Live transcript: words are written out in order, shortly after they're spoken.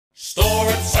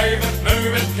Save it,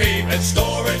 move it, keep it,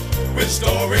 store it with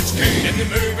Storage King. In the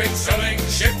moving, selling,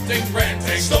 shifting,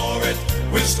 renting, store it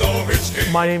with Storage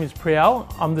King. My name is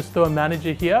Priyal. I'm the store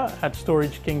manager here at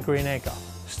Storage King Greenacre.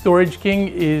 Storage King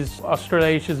is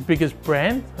Australia's biggest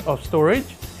brand of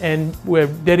storage, and we're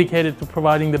dedicated to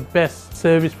providing the best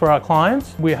service for our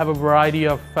clients. We have a variety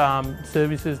of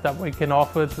services that we can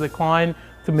offer to the client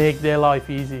to make their life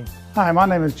easy. Hi, my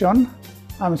name is John.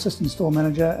 I'm Assistant Store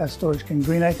Manager at Storage King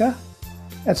Greenacre.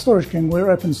 At Storage King, we're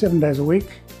open 7 days a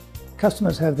week.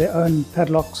 Customers have their own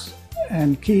padlocks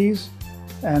and keys,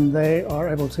 and they are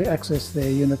able to access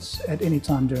their units at any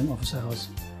time during office hours.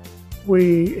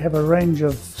 We have a range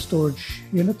of storage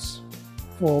units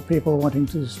for people wanting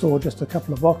to store just a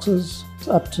couple of boxes,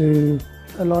 up to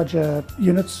larger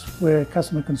units where a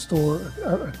customer can store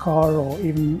a car or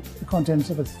even the contents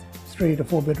of a 3 to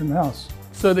 4 bedroom house.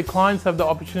 So the clients have the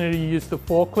opportunity to use the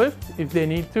forklift if they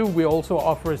need to. We also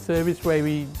offer a service where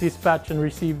we dispatch and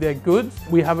receive their goods.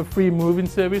 We have a free moving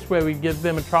service where we give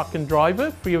them a truck and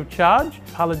driver free of charge.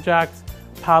 Pallet jacks,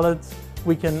 pallets,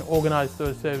 we can organise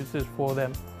those services for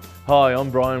them. Hi,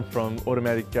 I'm Brian from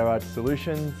Automatic Garage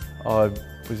Solutions. I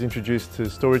was introduced to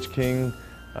Storage King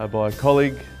by a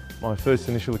colleague. My first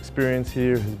initial experience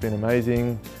here has been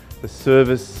amazing. The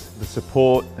service, the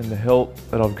support and the help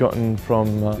that I've gotten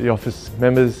from the office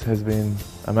members has been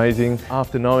amazing.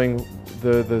 After knowing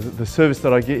the service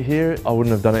that I get here, I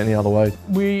wouldn't have done it any other way.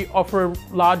 We offer a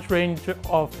large range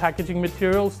of packaging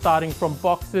materials, starting from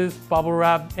boxes, bubble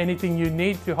wrap, anything you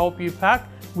need to help you pack,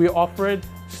 we offer it.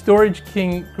 Storage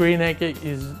King Greenacre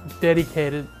is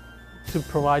dedicated to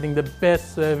providing the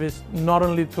best service, not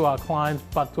only to our clients,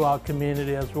 but to our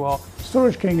community as well.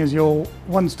 Storage King is your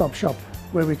one-stop shop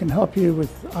where we can help you with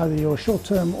either your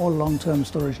short-term or long-term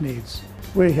storage needs.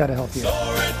 We're here to help you.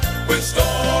 Store it with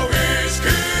Storage